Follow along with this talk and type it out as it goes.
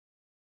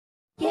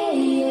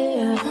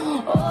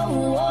Oh,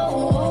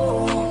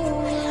 oh,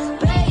 oh,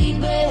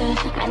 baby,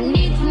 I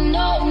need to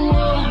know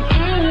more.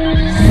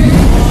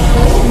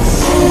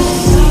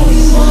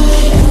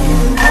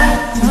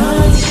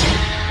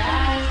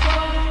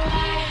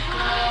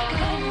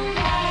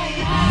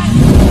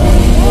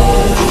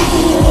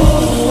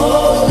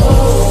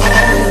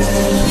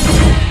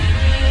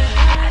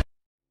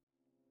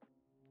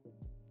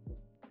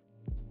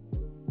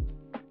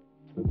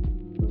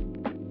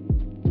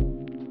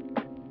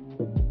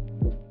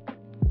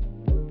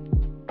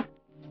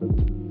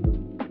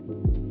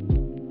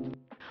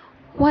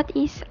 What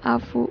is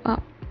AVU?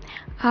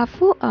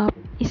 AVU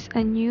is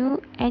a new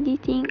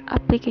editing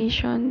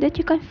application that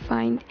you can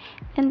find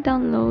and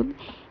download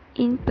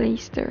in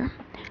Playstore.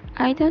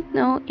 I don't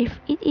know if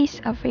it is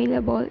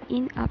available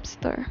in App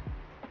Store.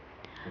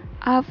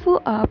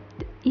 AVU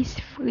is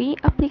free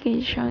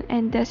application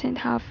and doesn't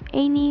have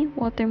any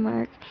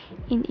watermark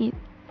in it.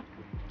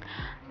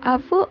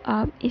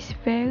 AVU is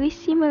very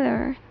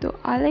similar to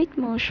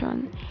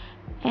ℍ𝕬𝕪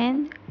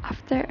and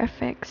After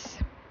Effects.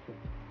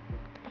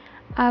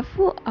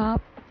 AVU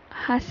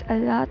has a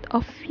lot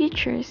of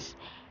features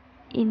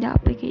in the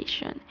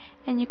application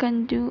and you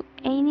can do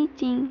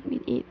anything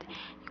with it.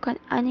 You can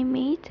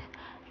animate,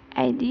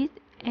 edit,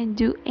 and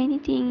do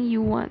anything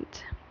you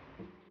want.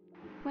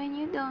 When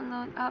you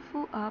download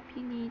AVU,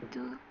 you need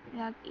to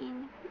log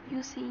in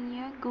using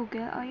your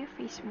Google or your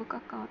Facebook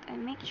account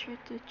and make sure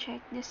to check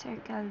the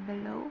circle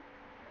below.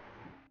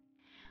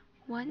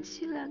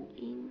 Once you log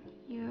in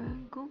your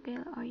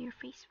Google or your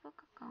Facebook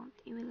account,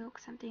 it will look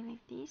something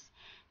like this.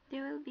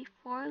 There will be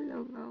 4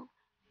 logos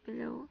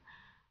below,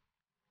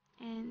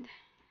 and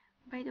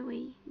by the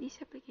way,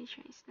 this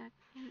application is not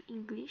in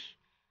English,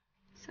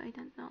 so I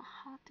don't know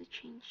how to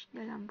change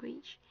the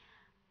language,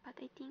 but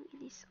I think it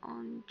is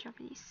on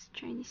Japanese,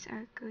 Chinese,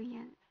 or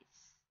Korean.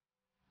 It's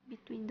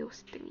between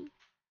those 3. You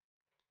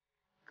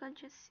can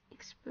just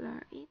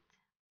explore it,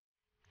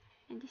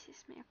 and this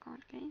is my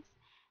account, guys.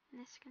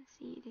 And as you can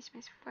see, it is my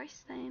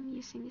first time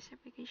using this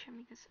application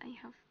because I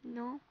have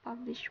no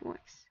published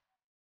works.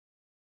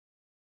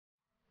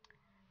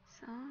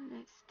 So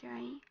let's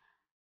try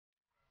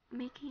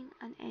making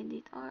an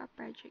edit or a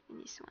project in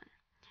this one.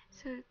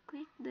 So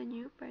click the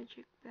new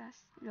project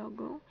plus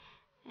logo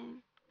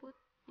and put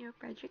your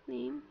project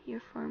name,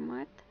 your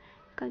format.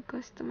 You can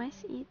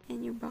customize it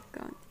and your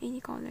background, any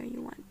color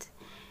you want,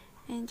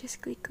 and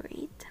just click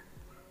create.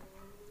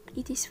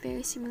 It is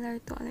very similar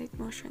to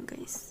ℍ𝕬𝕪,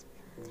 guys.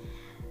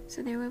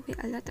 So there will be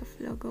a lot of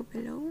logo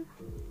below.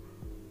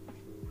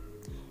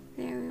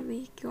 There will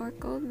be QR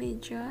code,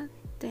 media,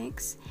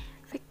 text,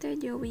 vector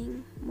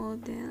drawing,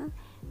 model,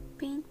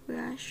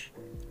 paintbrush,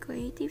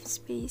 creative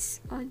space,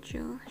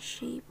 audio,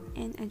 shape,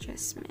 and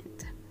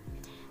adjustment.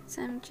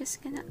 So I'm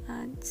just gonna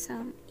add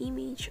some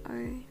image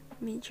or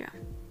media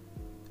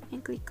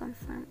and click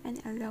confirm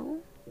and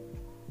allow.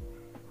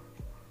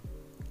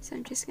 So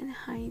I'm just gonna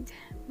hide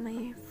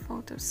my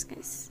photos,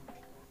 guys.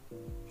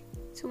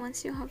 So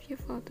once you have your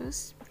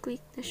photos, click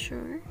the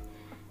share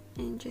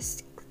and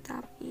just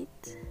tap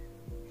it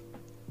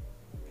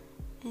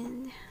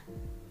and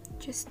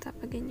just tap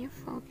again your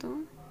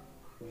photo.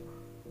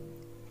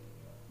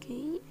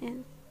 Okay,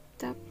 and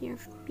tap your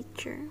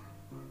picture,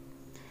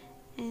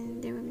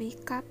 and there will be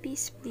copy,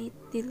 split,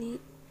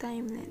 delete,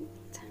 time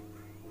length,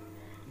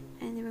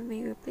 and there will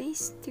be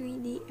replace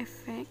 3D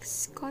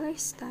effects, color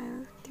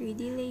style,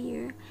 3D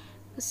layer,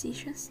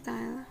 position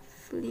style,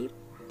 flip,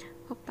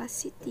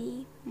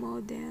 opacity,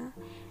 model,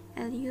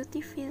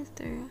 LUT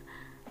filter,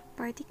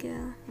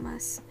 particle,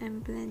 mask,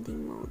 and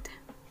blending mode.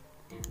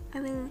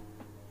 I will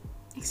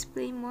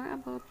explain more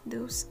about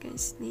those,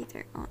 guys,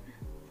 later on.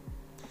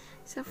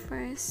 So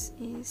first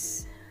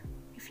is,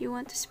 if you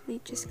want to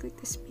split, just click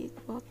the split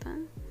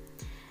button,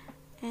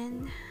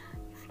 and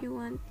if you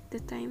want the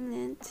time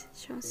length,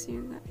 shows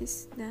you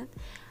guys that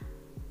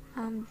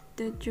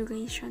the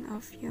duration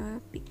of your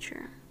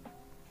picture.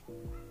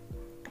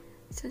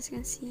 So as you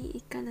can see,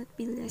 it cannot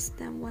be less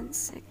than 1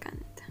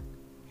 second.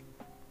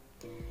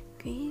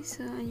 Okay,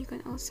 so you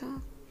can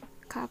also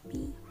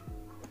copy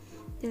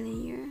the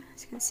layer,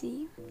 as you can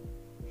see,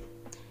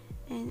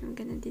 and I'm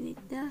gonna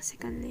delete the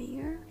second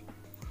layer.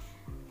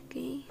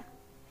 Okay,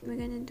 we're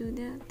gonna do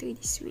the 3D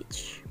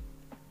switch.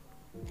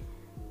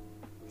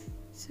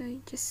 So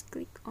you just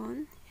click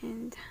on,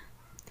 and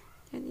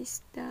that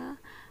is the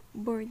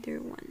border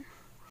one.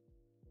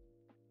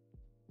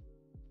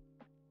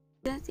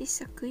 That is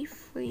a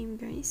keyframe,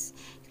 guys.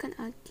 You can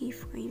add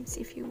keyframes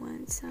if you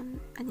want some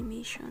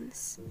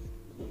animations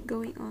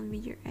going on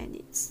with your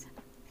edits.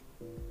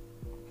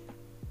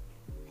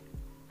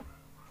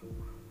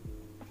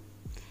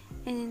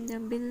 And the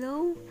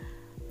below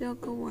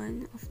logo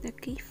one of the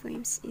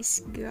keyframes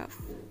is graph.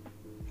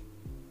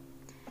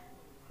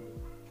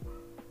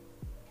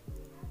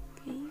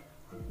 Okay,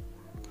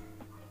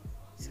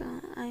 so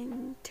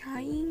I'm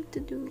trying to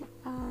do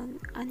an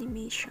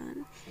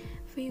animation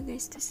for you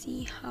guys to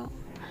see how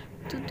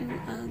to do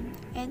an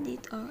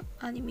edit or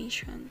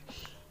animation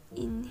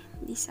in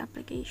this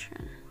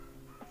application.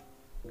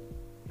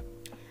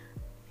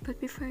 But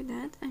before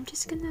that, I'm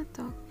just gonna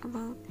talk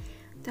about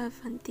the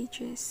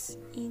advantages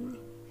in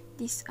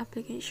this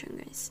application,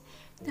 guys.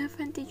 The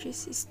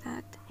advantages is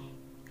that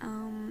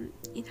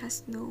it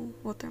has no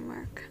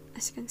watermark.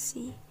 As you can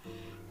see,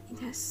 it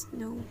has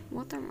no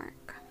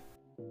watermark.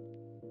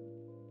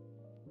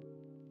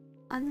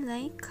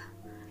 Unlike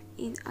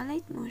in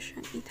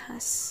ℍ𝕬𝕪, it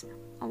has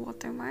a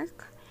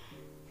watermark,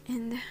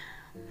 and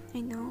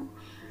I know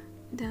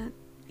that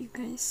you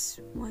guys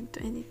want to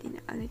edit in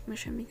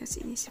ℍ𝕬𝕪 because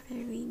it is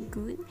very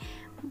good,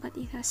 but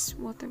it has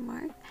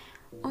watermark.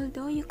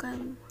 Although you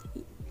can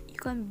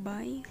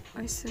buy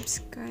or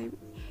subscribe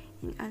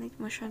in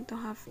ℍ𝕬𝕪 to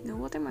have no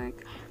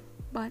watermark,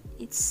 but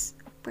it's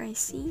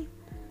pricey.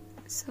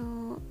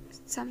 So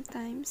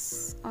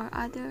sometimes or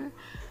other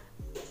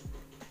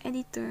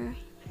editor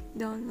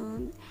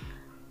download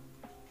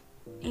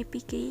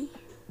APK.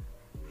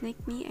 Like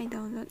me, I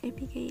download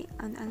APK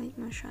on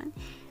ℍ𝕬𝕪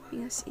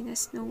because it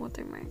has no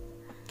watermark.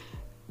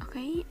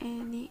 Okay,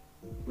 and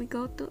we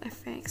go to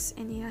effects,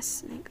 and it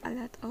has like a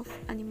lot of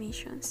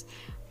animations.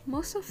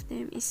 Most of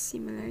them is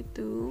similar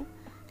to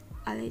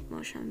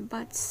ℍ𝕬𝕪,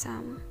 but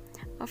some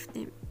of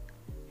them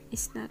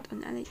is not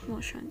on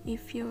ℍ𝕬𝕪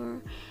if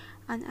you're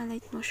an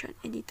ℍ𝕬𝕪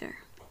editor.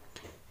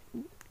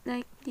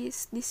 Like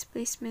this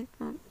displacement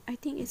map, I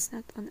think it's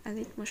not on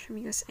ℍ𝕬𝕪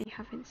because I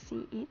haven't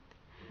seen it.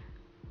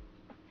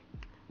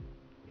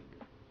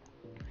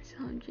 So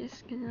I'm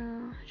just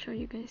gonna show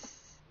you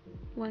guys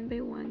one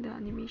by one the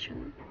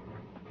animation.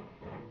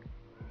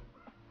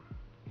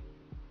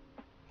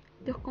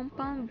 The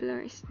compound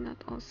blur is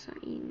not also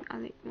in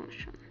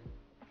ℍ𝕬𝕪.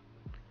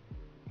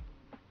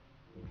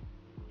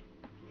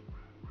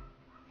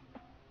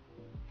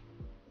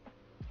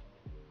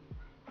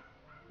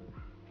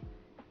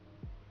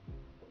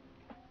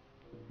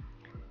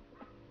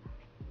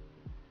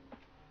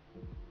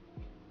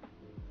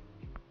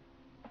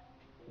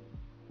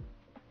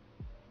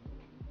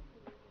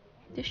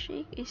 The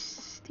shake is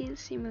still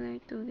similar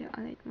to the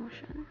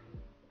ℍ𝕬𝕪.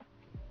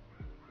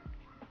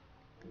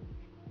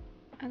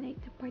 I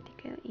like the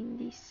particle in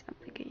this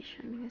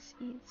application because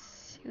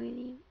it's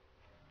really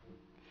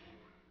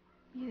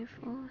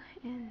beautiful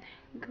and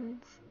good,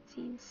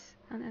 since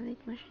on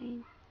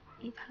ℍ𝕬𝕪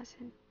it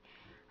hasn't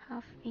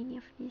have any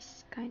of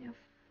this kind of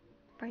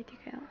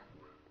particle.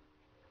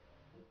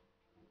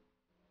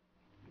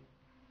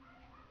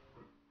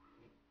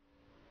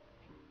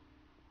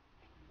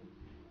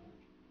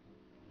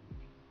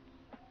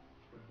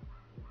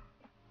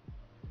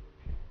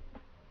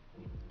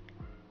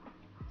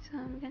 So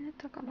I'm gonna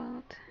talk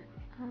about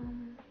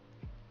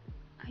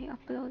I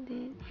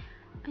uploaded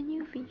a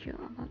new video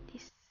about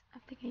this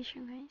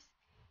application, guys.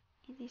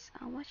 It is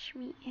a Watch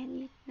Me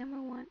Edit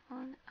 #1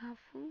 on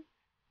AVU.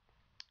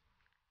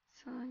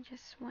 So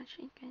just watch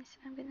it, guys.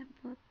 I'm gonna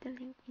put the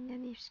link in the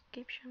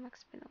description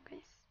box below,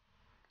 guys.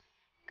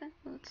 You can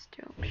put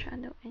stroke,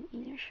 shadow, and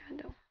inner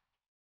shadow.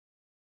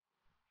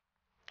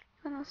 You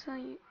can also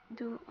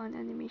do an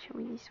animation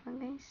with this one,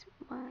 guys,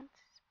 but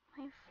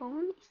my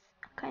phone is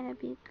kind of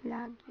bit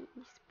laggy in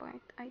this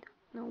part. I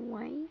don't know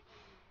why,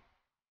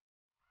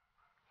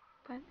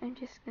 but I'm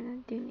just gonna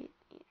delete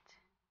it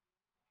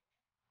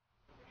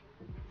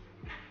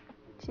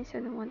since I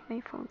don't want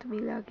my phone to be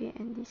laggy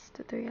and this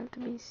tutorial to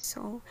be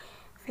so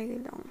very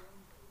long.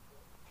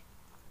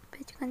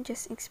 But you can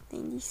just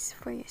explain this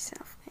for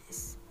yourself,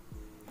 guys.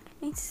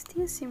 It's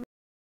still similar.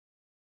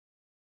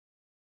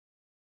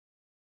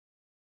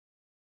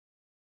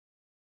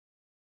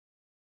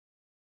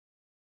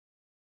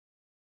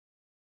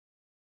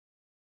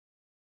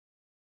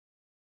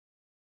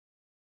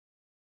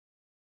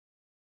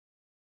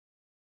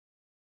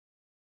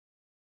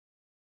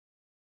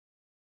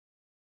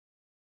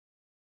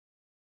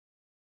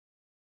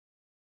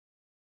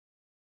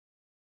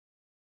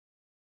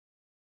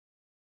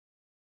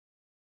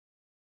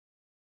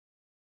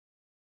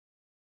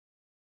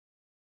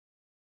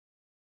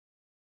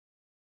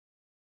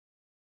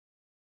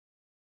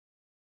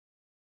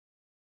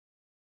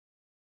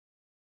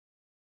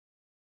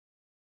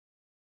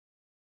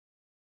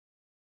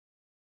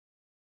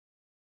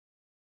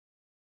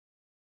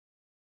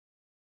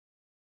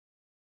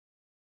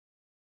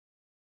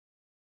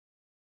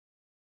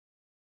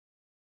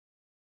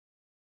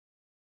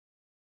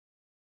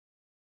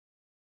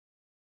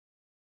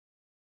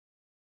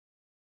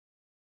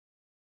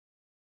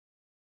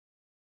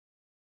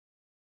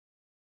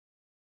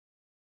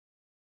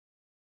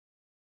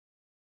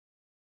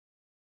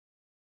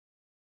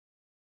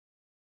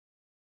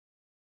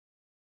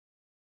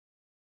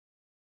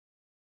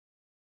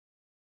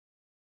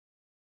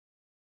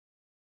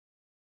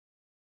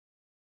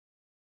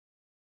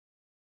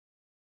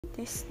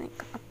 There's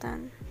like a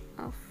ton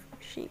of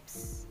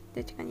shapes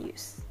that you can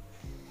use.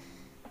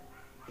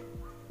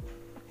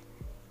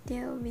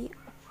 There will be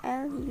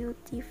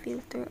LUT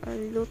filter or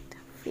LUT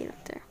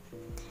filter.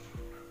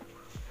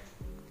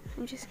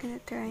 I'm just gonna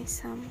try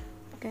some,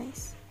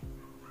 guys,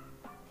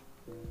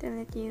 to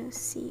let you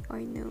see or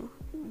know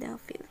the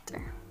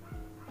filter.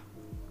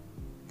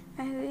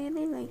 I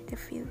really like the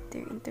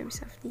filter in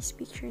terms of this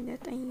picture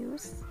that I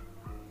use,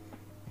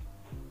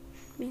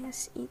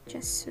 because it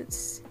just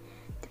suits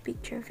the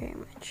picture very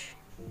much.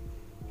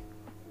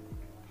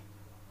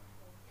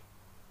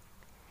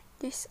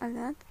 There's a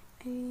lot.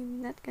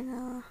 I'm not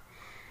gonna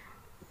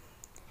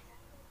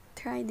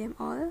try them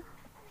all,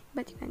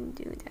 but you can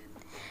do that.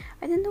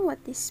 I don't know what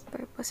is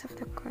purpose of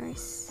the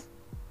course,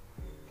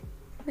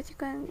 but you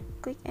can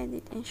click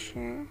edit and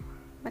share,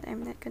 but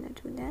I'm not gonna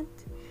do that.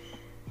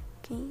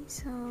 Okay,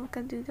 so we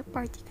can do the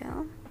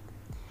particle.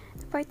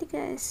 The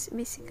particle is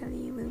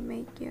basically will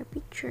make your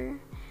picture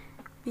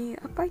be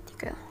a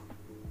particle.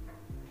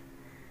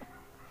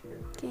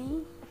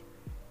 Okay,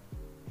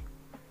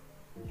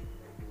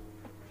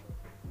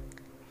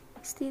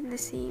 still the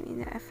same in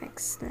the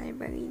effects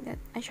library that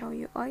I showed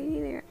you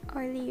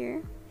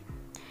earlier.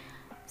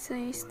 So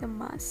here's the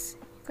mask.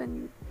 You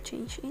can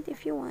change it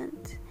if you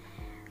want,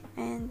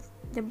 and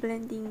the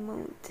blending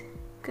mode.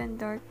 You can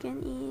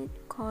darken it,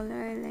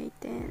 color,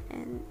 lighten,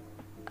 and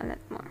a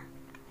lot more.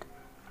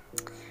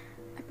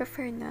 I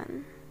prefer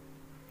none.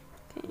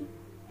 Okay,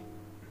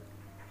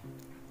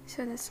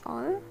 so that's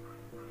all.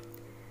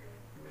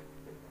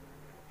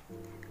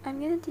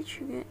 I'm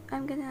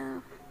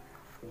gonna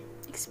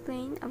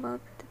explain about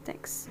the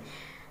text.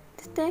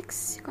 The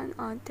text, you can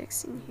add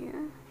text in here.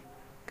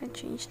 You can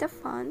change the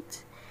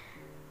font.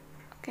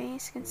 Okay,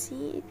 as you can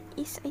see, it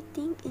is, I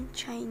think, in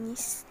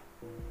Chinese.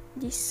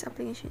 This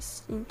application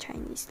is in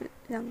Chinese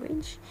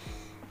language,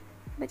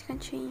 but you can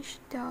change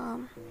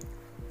the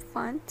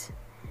font.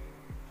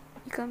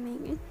 You can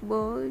make it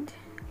bold,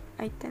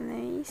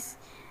 italics,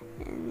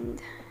 and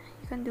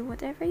you can do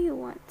whatever you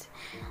want.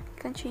 You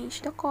can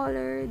change the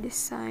color, the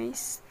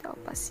size, the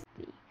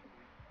opacity.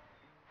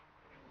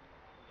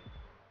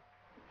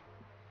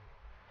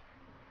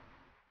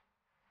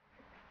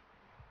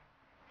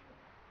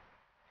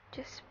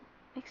 Just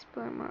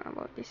explore more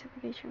about this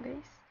application,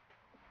 guys.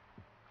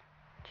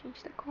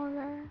 Change the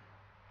color.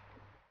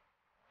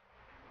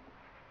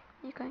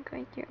 You can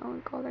create your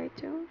own color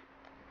too.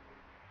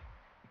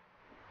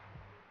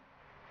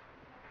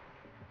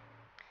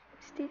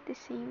 Still the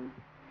same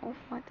of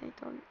what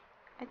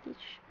I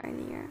teach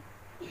earlier.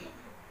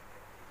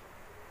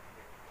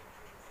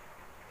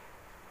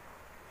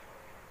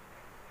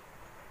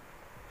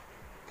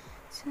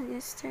 So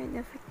just start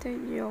the vector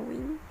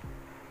drawing.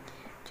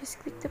 Just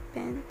click the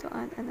pen to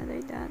add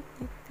another dot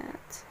like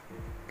that.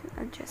 You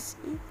can adjust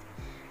it,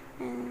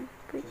 and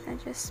click the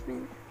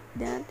adjustment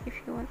dot if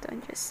you want to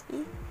adjust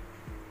it,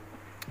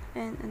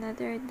 and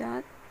another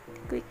dot.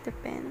 Click the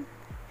pen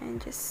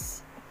and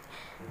just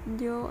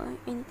draw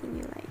anything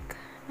you like.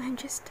 I'm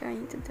just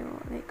trying to draw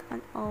like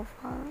an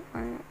oval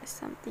or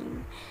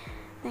something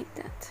like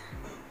that.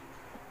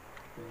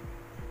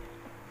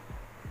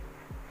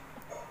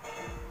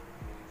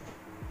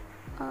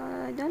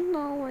 I don't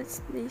know what's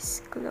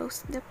this,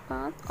 close the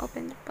path,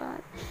 open the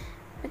path,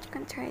 but you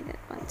can try that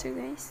one too,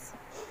 guys.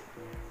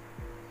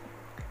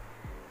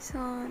 So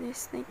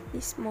there's like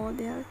this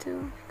model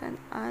too. You can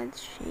add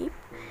shape,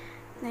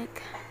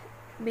 like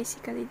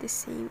basically the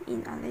same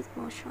in a light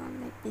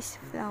motion, like this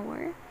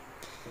flower.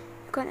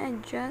 You can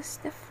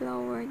adjust the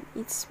flower,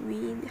 its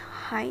width,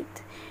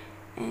 height,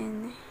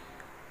 and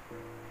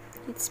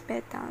its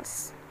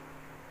petals.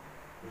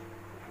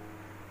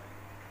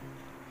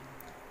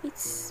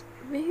 It's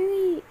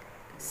very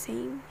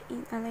same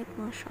in a light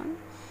motion,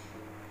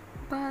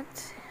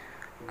 but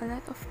a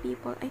lot of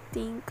people, I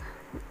think,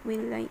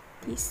 will like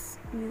this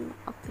new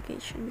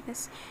application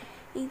because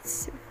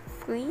it's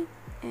free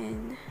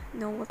and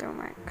no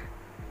watermark.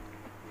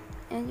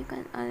 And you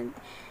can add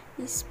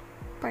these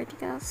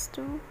particles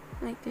too,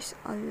 like there's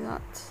a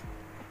lot.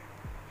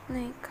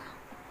 Like,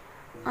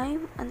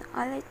 I'm an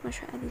light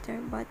motion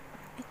editor, but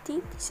I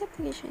think this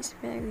application is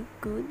very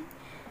good.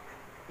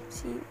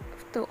 See,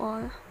 to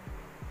all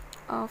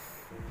of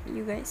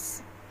you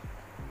guys.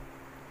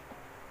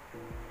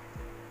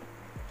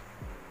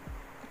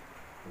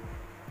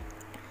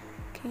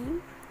 Okay,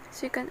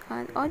 so you can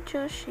add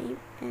audio, shape,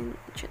 and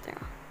etc.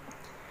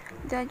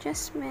 The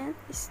adjustment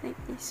is like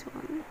this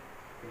one.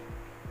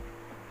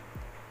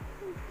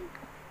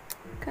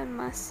 You can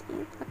mask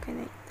it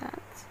like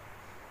that.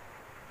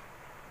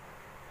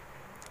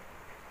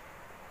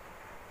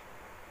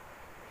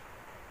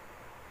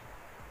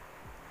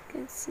 You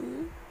can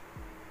see,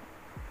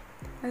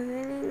 I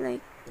really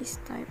like this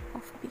type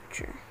of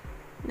picture.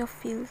 No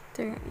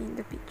filter in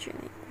the picture,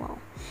 like wow.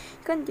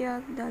 You can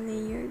drag the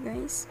layer,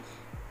 guys,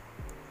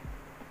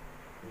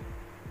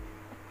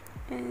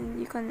 and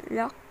you can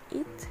lock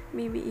it,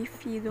 maybe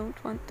if you don't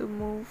want to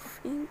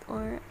move it,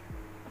 or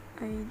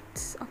I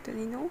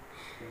actually know.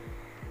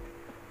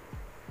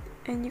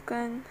 And you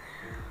can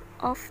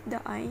off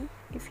the eye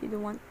if you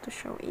don't want to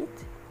show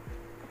it.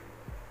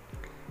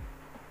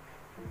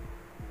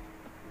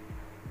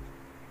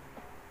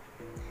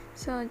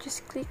 So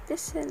just click the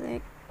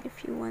select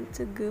if you want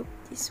to group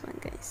this one,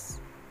 guys.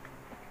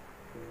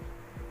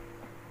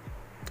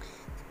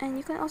 And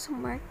you can also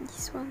mark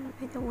this one,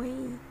 by the way.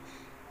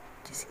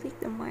 Just click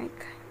the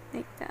mark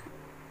like that,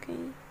 okay?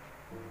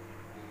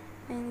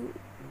 And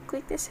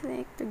click the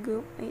select the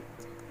group like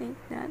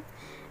that,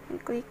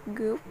 and click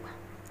group,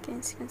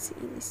 As you can see,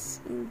 it is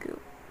in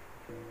group.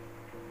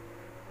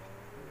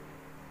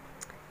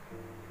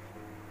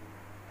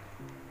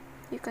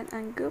 You can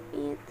ungroup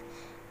it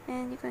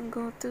and you can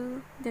go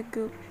to the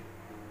group.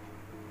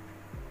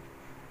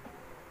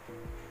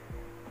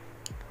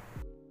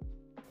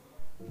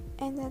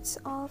 And that's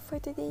all for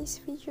today's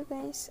video,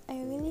 guys.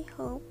 I really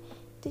hope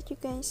that you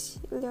guys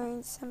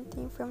learned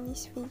something from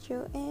this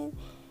video and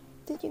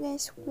that you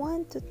guys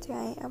want to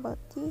try about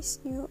this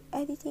new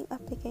editing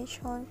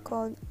application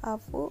called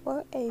AVU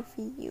or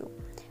AVU.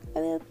 I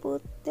will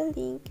put the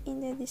link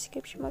in the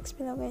description box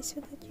below, guys,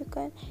 so that you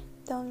can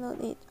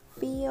download it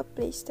via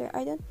Playstore.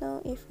 I don't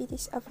know if it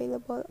is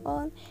available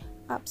on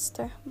App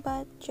Store,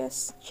 but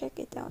just check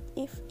it out.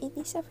 If it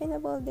is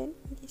available, then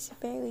it is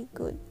very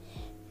good.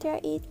 Try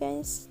it,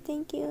 guys.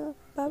 Thank you.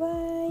 Bye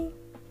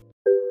bye.